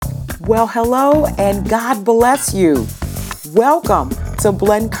Well, hello and God bless you. Welcome to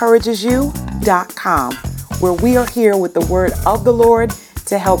BlenCouragesYou.com, where we are here with the word of the Lord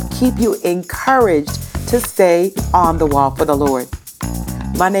to help keep you encouraged to stay on the wall for the Lord.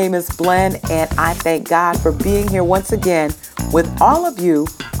 My name is Blen, and I thank God for being here once again with all of you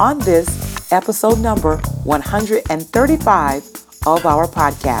on this episode number 135 of our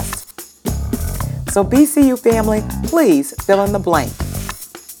podcast. So BCU family, please fill in the blank.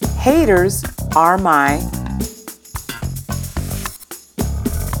 Haters are my...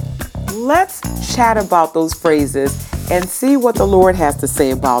 Let's chat about those phrases and see what the Lord has to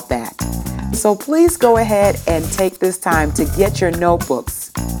say about that. So please go ahead and take this time to get your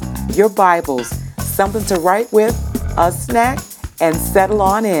notebooks, your Bibles, something to write with, a snack, and settle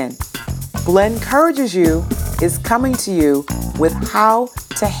on in. Blen Encourages You is coming to you with how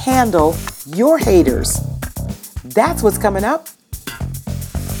to handle your haters. That's what's coming up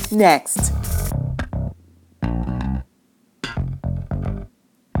next.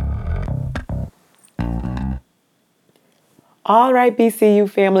 All right, BCU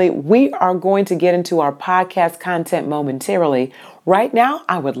family, we are going to get into our podcast content momentarily. Right now,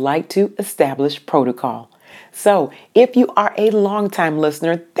 I would like to establish protocol. So if you are a longtime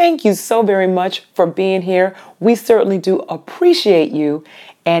listener, thank you so very much for being here. We certainly do appreciate you.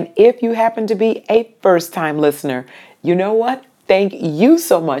 And if you happen to be a first-time listener, you know what? Thank you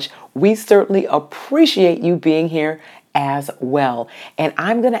so much. We certainly appreciate you being here as well. And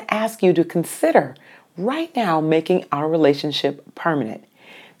I'm going to ask you to consider right now making our relationship permanent.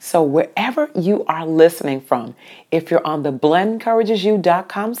 So wherever you are listening from, if you're on the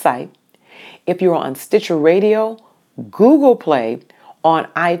BlenCouragesYou.com site, if you're on Stitcher Radio, Google Play, on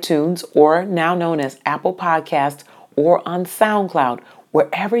iTunes, or now known as Apple Podcast, or on SoundCloud,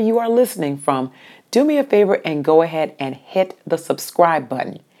 wherever you are listening from, do me a favor and go ahead and hit the subscribe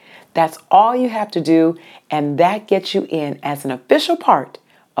button. That's all you have to do, and that gets you in as an official part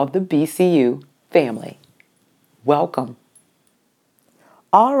of the BCU family. Welcome.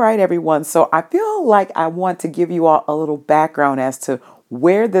 All right, everyone. So I feel like I want to give you all a little background as to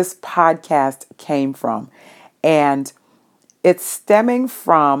where this podcast came from. And it's stemming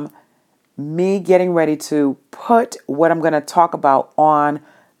from me getting ready to put what I'm going to talk about on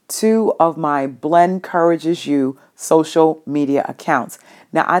two of my Blen Encourages You social media accounts.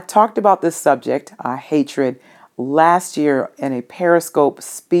 Now, I talked about this subject, hatred, last year in a Periscope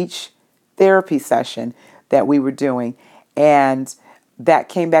speech therapy session that we were doing. And that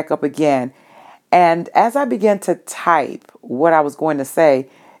came back up again. And as I began to type what I was going to say,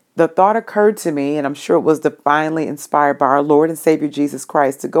 the thought occurred to me, and I'm sure it was divinely inspired by our Lord and Savior Jesus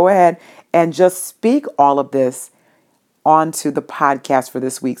Christ, to go ahead and just speak all of this onto the podcast for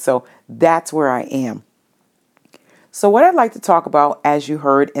this week. So that's where I am. So what I'd like to talk about, as you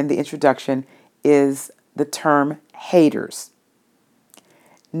heard in the introduction, is the term haters.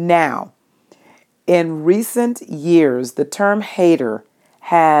 Now, in recent years, the term hater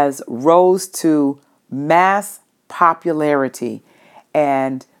has rose to mass popularity,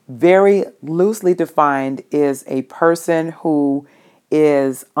 and very loosely defined is a person who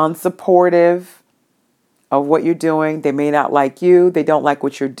is unsupportive of what you're doing. They may not like you. They don't like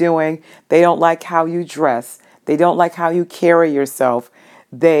what you're doing. They don't like how you dress. They don't like how you carry yourself.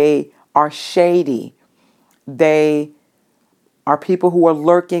 They are shady. They are people who are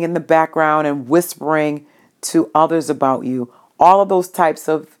lurking in the background and whispering to others about you. All of those types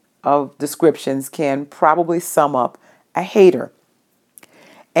of descriptions can probably sum up a hater.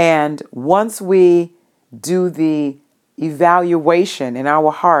 And once we do the evaluation in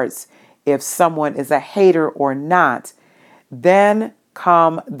our hearts, if someone is a hater or not, then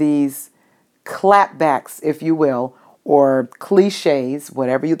come these clapbacks, if you will, or cliches,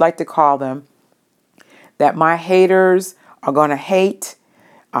 whatever you'd like to call them, that my haters are going to hate.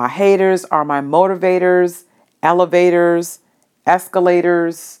 Haters are my motivators, elevators,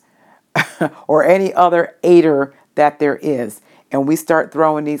 escalators, or any other hater that there is. And we start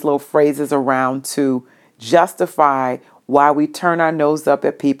throwing these little phrases around to justify why we turn our nose up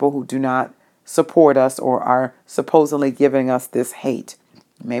at people who do not support us or are supposedly giving us this hate.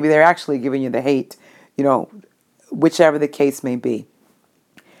 Maybe they're actually giving you the hate, whichever the case may be.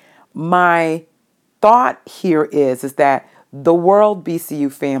 My thought here is that the world,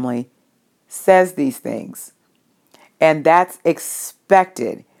 BCU family, says these things. And that's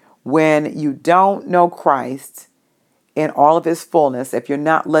expected when you don't know Christ in all of his fullness, if you're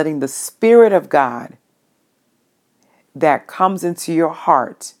not letting the Spirit of God that comes into your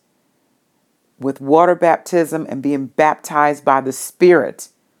heart with water baptism and being baptized by the Spirit,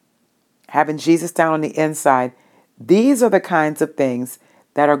 having Jesus down on the inside, these are the kinds of things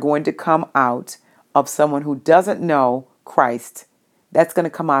that are going to come out of someone who doesn't know Christ. That's going to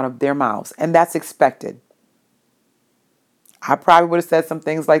come out of their mouths, and that's expected. I probably would have said some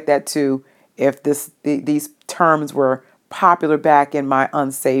things like that too if these terms were popular back in my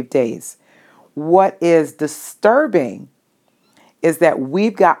unsaved days. What is disturbing is that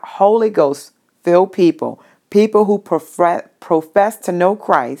we've got Holy Ghost filled people who profess to know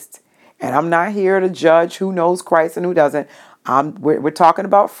Christ. And I'm not here to judge who knows Christ and who doesn't. We're talking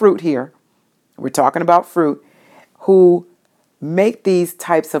about fruit here. We're talking about fruit who make these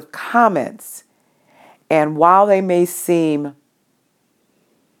types of comments. And while they may seem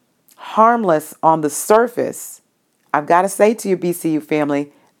harmless on the surface, I've got to say to you, BCU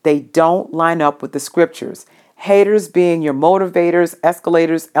family, they don't line up with the scriptures. Haters being your motivators,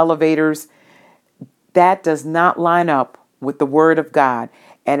 escalators, elevators, that does not line up with the word of God.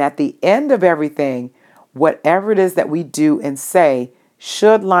 And at the end of everything, whatever it is that we do and say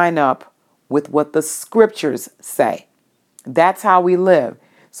should line up with what the scriptures say. That's how we live.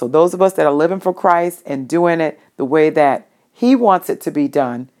 So those of us that are living for Christ and doing it the way that He wants it to be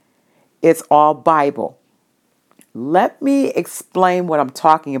done, it's all Bible. Let me explain what I'm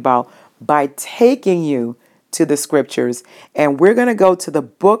talking about by taking you to the scriptures. And we're going to go to the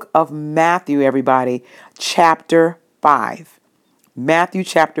book of Matthew, everybody, chapter 5. Matthew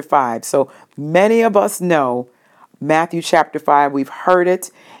chapter 5. So many of us know Matthew chapter 5. We've heard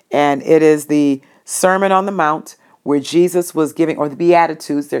it, and it is the Sermon on the Mount where Jesus was giving, or the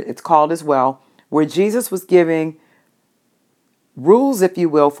Beatitudes, it's called as well, where Jesus was giving rules, if you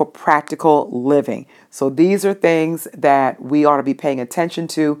will, for practical living. So these are things that we ought to be paying attention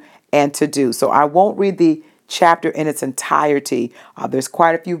to and to do. So I won't read the chapter in its entirety. There's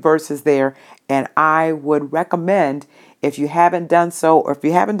quite a few verses there, and I would recommend, if you haven't done so, or if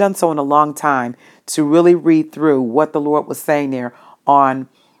you haven't done so in a long time, to really read through what the Lord was saying there on,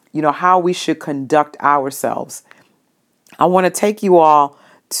 how we should conduct ourselves. I want to take you all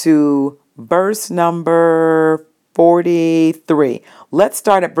to verse number 43. Let's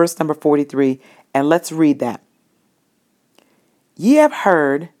start at verse number 43 and let's read that. Ye have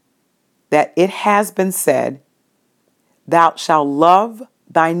heard that it has been said, thou shalt love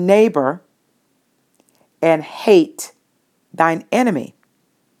thy neighbor and hate thine enemy.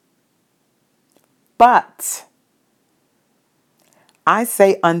 But I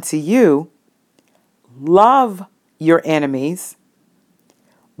say unto you, love your enemies,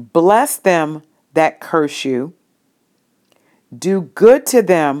 bless them that curse you, do good to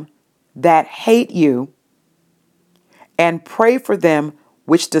them that hate you, and pray for them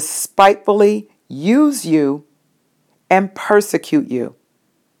which despitefully use you and persecute you.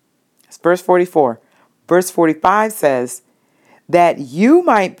 That's verse 44. Verse 45 says, that you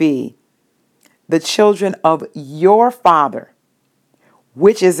might be the children of your Father,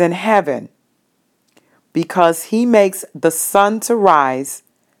 which is in heaven, because He makes the sun to rise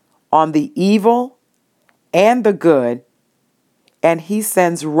on the evil and the good, and He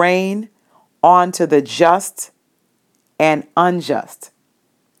sends rain onto the just and unjust.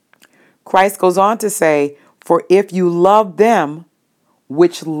 Christ goes on to say, for if you love them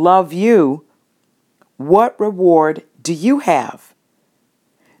which love you, what reward do you have?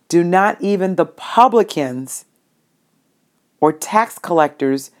 Do not even the publicans or tax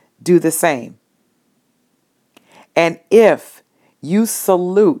collectors do the same? And if you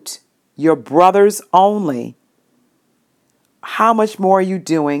salute your brothers only, how much more are you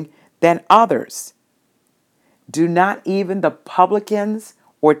doing than others? Do not even the publicans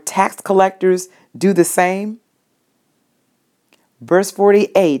or tax collectors do the same? Verse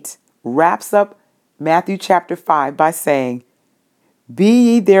 48 wraps up Matthew chapter 5 by saying,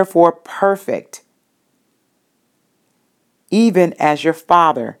 be ye therefore perfect, even as your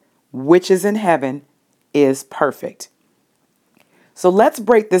Father, which is in heaven, is perfect. So let's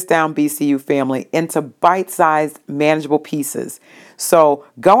break this down, BCU family, into bite-sized, manageable pieces. So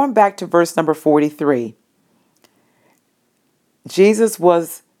going back to verse number 43, Jesus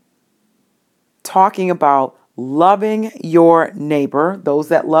was talking about loving your neighbor, those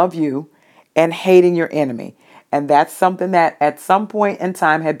that love you, and hating your enemy. And that's something that at some point in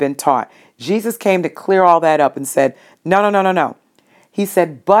time had been taught. Jesus came to clear all that up and said, no. He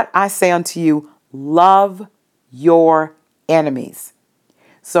said, but I say unto you, love your enemies.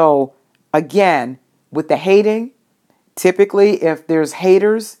 So again, with the hating, typically if there's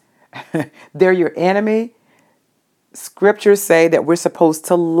haters, they're your enemy. Scriptures say that we're supposed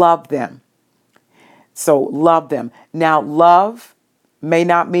to love them. So love them. Now, love may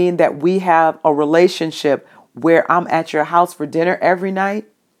not mean that we have a relationship where I'm at your house for dinner every night.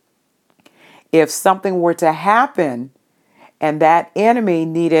 If something were to happen and that enemy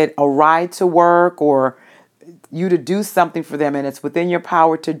needed a ride to work or you to do something for them and it's within your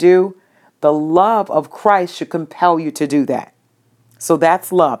power to do, the love of Christ should compel you to do that. So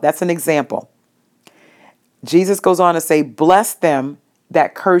that's love. That's an example. Jesus goes on to say, bless them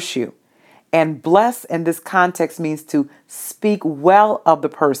that curse you. And bless in this context means to speak well of the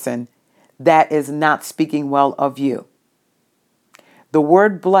person that is not speaking well of you. The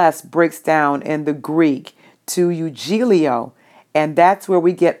word bless breaks down in the Greek to eugelio, and that's where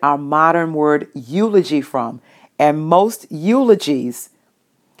we get our modern word eulogy from. And most eulogies,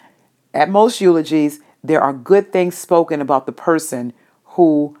 there are good things spoken about the person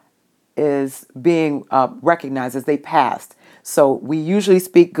who is being recognized as they passed. So we usually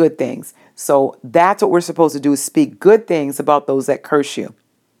speak good things. So that's what we're supposed to do, is speak good things about those that curse you.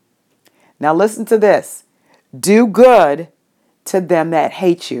 Now listen to this. Do good to them that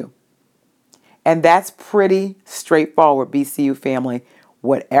hate you. And that's pretty straightforward, BCU family.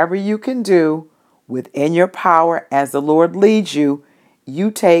 Whatever you can do within your power as the Lord leads you, you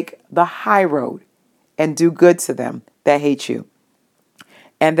take the high road and do good to them that hate you.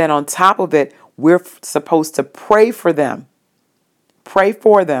 And then on top of it, we're supposed to pray for them. Pray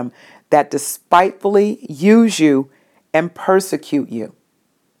for them that despitefully use you and persecute you.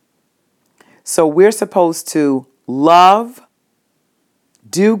 So we're supposed to love,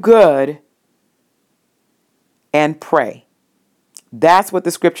 do good, and pray. That's what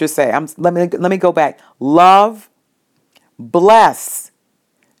the scriptures say. Let me go back. Love, bless,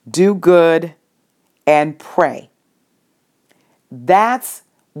 do good, and pray. That's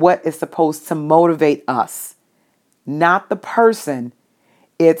what is supposed to motivate us, not the person.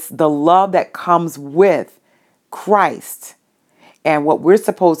 It's the love that comes with Christ and what we're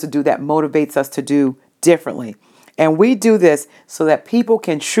supposed to do that motivates us to do differently. And we do this so that people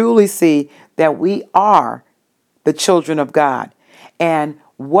can truly see that we are the children of God. And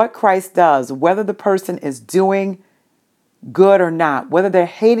what Christ does, whether the person is doing good or not, whether they're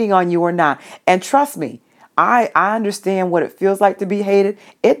hating on you or not. And trust me, I understand what it feels like to be hated.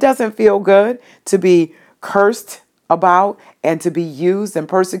 It doesn't feel good to be cursed about and to be used and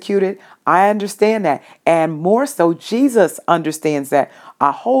persecuted. I understand that. And more so, Jesus understands that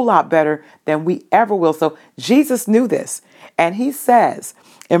a whole lot better than we ever will. So Jesus knew this. And he says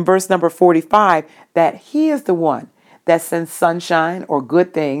in verse number 45 that he is the one that sends sunshine or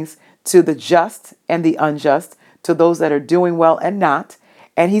good things to the just and the unjust, to those that are doing well and not.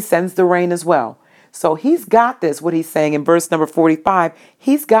 And he sends the rain as well. So he's got this, what he's saying in verse number 45,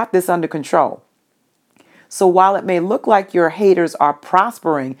 he's got this under control. So while it may look like your haters are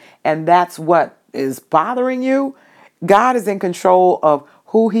prospering and that's what is bothering you, God is in control of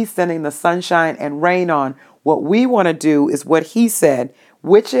who he's sending the sunshine and rain on. What we want to do is what he said,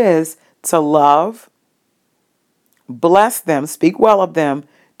 which is to love, bless them, speak well of them,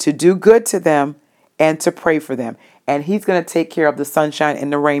 to do good to them, and to pray for them. And he's going to take care of the sunshine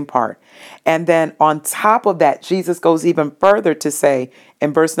and the rain part. And then on top of that, Jesus goes even further to say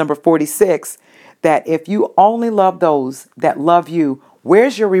in verse number 46 that if you only love those that love you,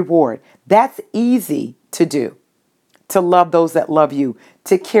 where's your reward? That's easy to do. To love those that love you,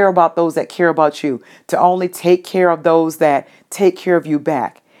 to care about those that care about you, to only take care of those that take care of you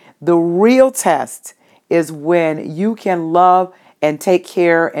back. The real test is when you can love and take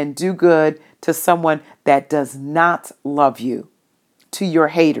care and do good to someone that does not love you, to your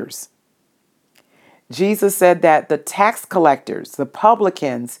haters. Jesus said that the tax collectors, the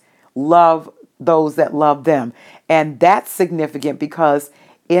publicans, love those that love them. And that's significant because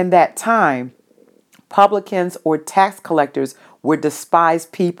in that time, publicans or tax collectors were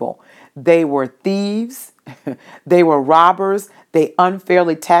despised people. They were thieves. They were robbers. They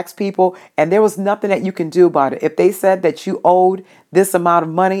unfairly taxed people. And there was nothing that you can do about it. If they said that you owed this amount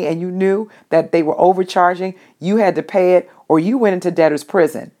of money and you knew that they were overcharging, you had to pay it or you went into debtor's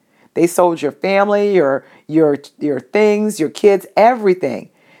prison. They sold your family, your things, your kids, everything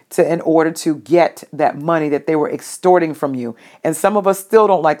in order to get that money that they were extorting from you. And some of us still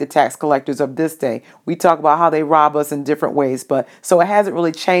don't like the tax collectors of this day. We talk about how they rob us in different ways, but so it hasn't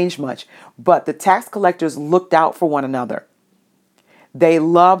really changed much. But the tax collectors looked out for one another. They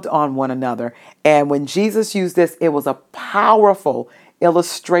loved on one another. And when Jesus used this, it was a powerful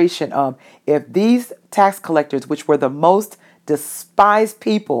illustration of if these tax collectors, which were the most despised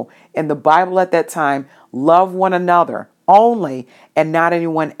people in the Bible at that time, love one another only and not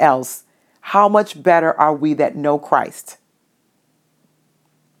anyone else, how much better are we that know Christ?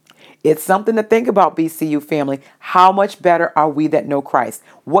 It's something to think about, BCU family. How much better are we that know Christ?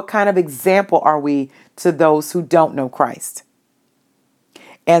 What kind of example are we to those who don't know Christ?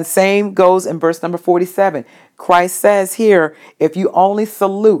 And same goes in verse number 47. Christ says here, if you only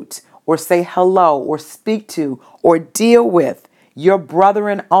salute or say hello or speak to or deal with your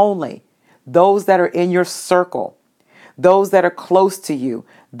brethren only, those that are in your circle, those that are close to you,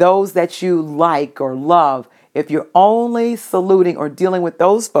 those that you like or love, if you're only saluting or dealing with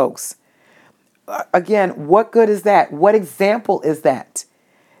those folks, again, what good is that? What example is that?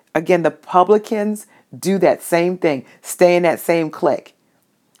 Again, the publicans do that same thing. Stay in that same clique.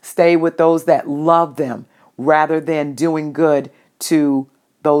 Stay with those that love them rather than doing good to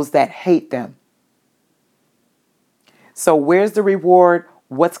those that hate them. So where's the reward?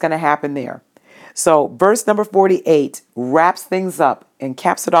 What's going to happen there? So verse number 48 wraps things up and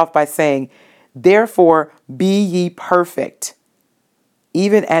caps it off by saying, therefore be ye perfect,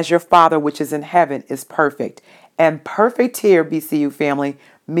 even as your Father which is in heaven is perfect. And perfect here, BCU family,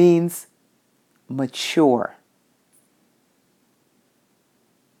 means mature.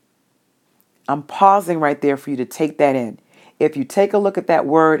 I'm pausing right there for you to take that in. If you take a look at that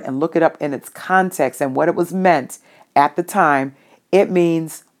word and look it up in its context and what it was meant at the time, it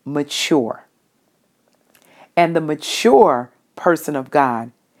means mature. And the mature person of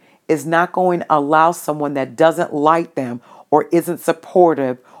God is not going to allow someone that doesn't like them or isn't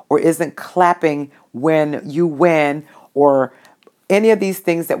supportive or isn't clapping when you win or any of these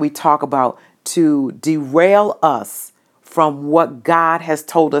things that we talk about to derail us from what God has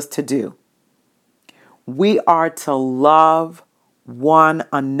told us to do. We are to love one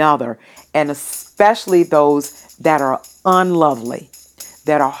another, and especially those that are unlovely,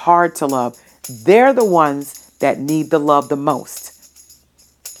 that are hard to love. They're the ones that need the love the most.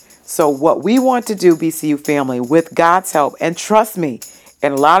 So what we want to do, BCU family, with God's help, and trust me,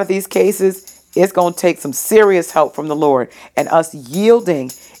 in a lot of these cases, it's going to take some serious help from the Lord and us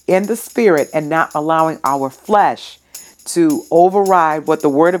yielding in the spirit and not allowing our flesh to override what the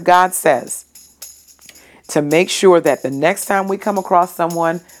Word of God says, to make sure that the next time we come across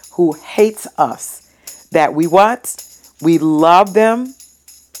someone who hates us, that we what? We love them,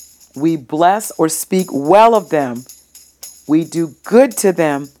 we bless or speak well of them, we do good to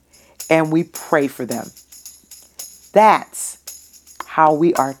them, and we pray for them. That's how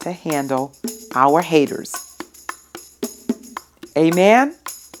we are to handle our haters. Amen?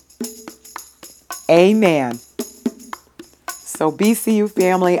 Amen. So BCU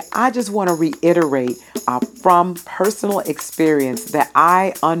family, I just want to reiterate from personal experience that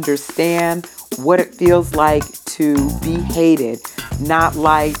I understand what it feels like to be hated, not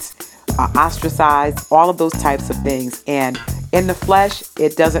liked, ostracized, all of those types of things. And in the flesh,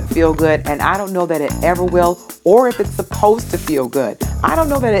 it doesn't feel good. And I don't know that it ever will, or if it's supposed to feel good. I don't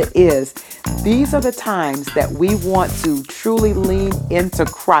know that it is. These are the times that we want to truly lean into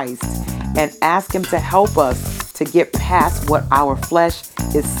Christ and ask Him to help us to get past what our flesh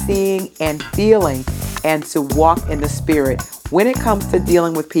is seeing and feeling and to walk in the Spirit when it comes to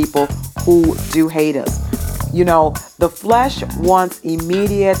dealing with people who do hate us. You know, the flesh wants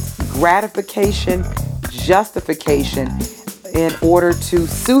immediate gratification, justification in order to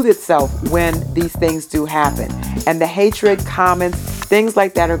soothe itself when these things do happen. And the hatred, comments, things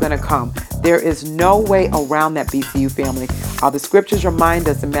like that are going to come. There is no way around that, BCU family. The scriptures remind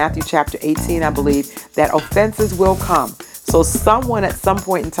us in Matthew chapter 18, I believe, that offenses will come. So someone at some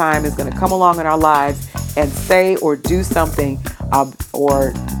point in time is going to come along in our lives and say or do something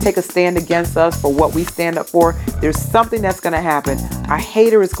or take a stand against us for what we stand up for. There's something that's going to happen. A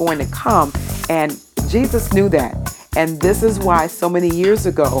hater is going to come, and Jesus knew that. And this is why so many years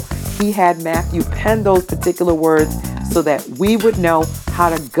ago, He had Matthew pen those particular words so that we would know how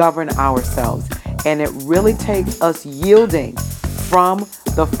to govern ourselves. And it really takes us yielding from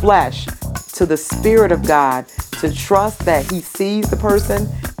the flesh to the Spirit of God to trust that He sees the person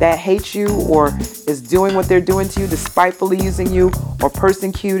that hates you or is doing what they're doing to you, despitefully using you or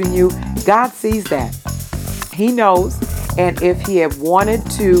persecuting you. God sees that. He knows. And if He had wanted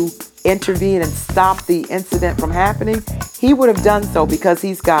to intervene and stop the incident from happening, He would have done so because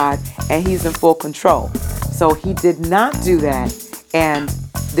He's God and He's in full control. So He did not do that. And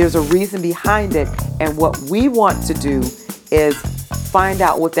there's a reason behind it. And what we want to do is find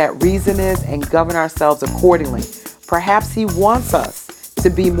out what that reason is and govern ourselves accordingly. Perhaps He wants us to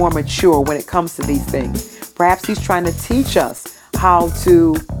be more mature when it comes to these things. Perhaps He's trying to teach us how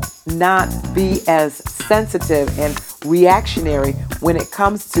to not be as sensitive and reactionary when it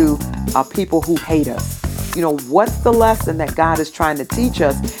comes to people who hate us. You know, what's the lesson that God is trying to teach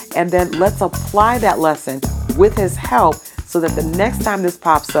us? And then let's apply that lesson with His help so that the next time this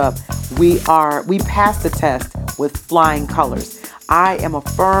pops up, we pass the test with flying colors. I am a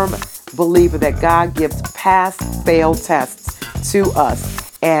firm believer that God gives pass-fail tests to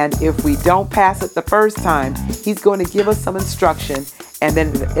us. And if we don't pass it the first time, he's going to give us some instruction, and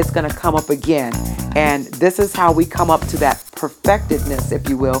then it's going to come up again. And this is how we come up to that perfectedness, if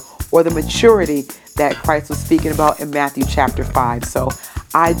you will, or the maturity that Christ was speaking about in Matthew chapter 5. So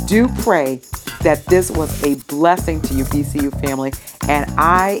I do pray that this was a blessing to you, BCU family. And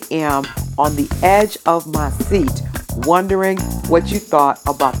I am on the edge of my seat wondering what you thought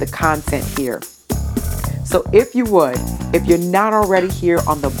about the content here. So if you would, if you're not already here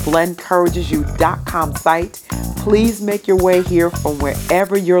on the BlenCouragesYou.com site, please make your way here from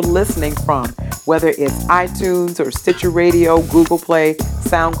wherever you're listening from, whether it's iTunes or Stitcher Radio, Google Play,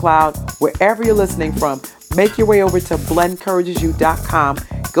 SoundCloud, wherever you're listening from. Make your way over to BlenCouragesYou.com.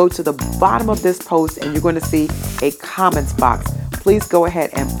 Go to the bottom of this post and you're going to see a comments box. Please go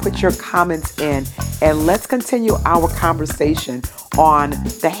ahead and put your comments in, and let's continue our conversation on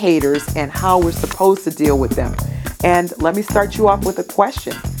the haters and how we're supposed to deal with them. And let me start you off with a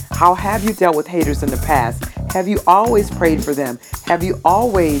question. How have you dealt with haters in the past? Have you always prayed for them? Have you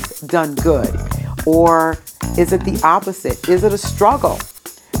always done good? Or is it the opposite? Is it a struggle?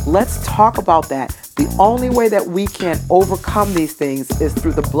 Let's talk about that. The only way that we can overcome these things is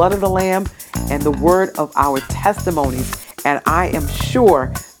through the blood of the Lamb and the word of our testimonies. And I am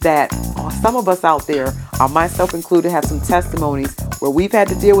sure that some of us out there, myself included, have some testimonies where we've had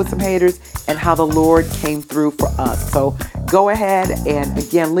to deal with some haters and how the Lord came through for us. So go ahead and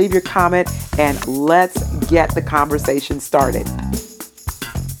again, leave your comment and let's get the conversation started.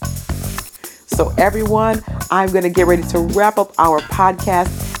 So everyone, I'm going to get ready to wrap up our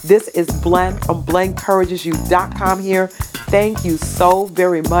podcast. This is Blen from BlenCouragesYou.com here. Thank you so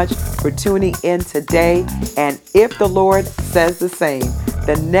very much for tuning in today. And if the Lord says the same,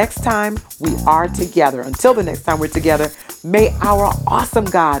 the next time we are together, until the next time we're together, may our awesome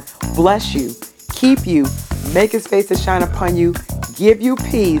God bless you, keep you, make his face to shine upon you, give you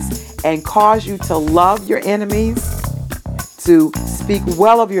peace, and cause you to love your enemies, to speak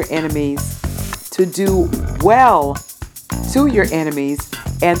well of your enemies, to do well to your enemies,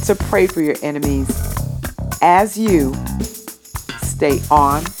 and to pray for your enemies as you stay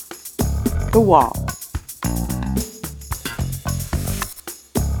on the wall.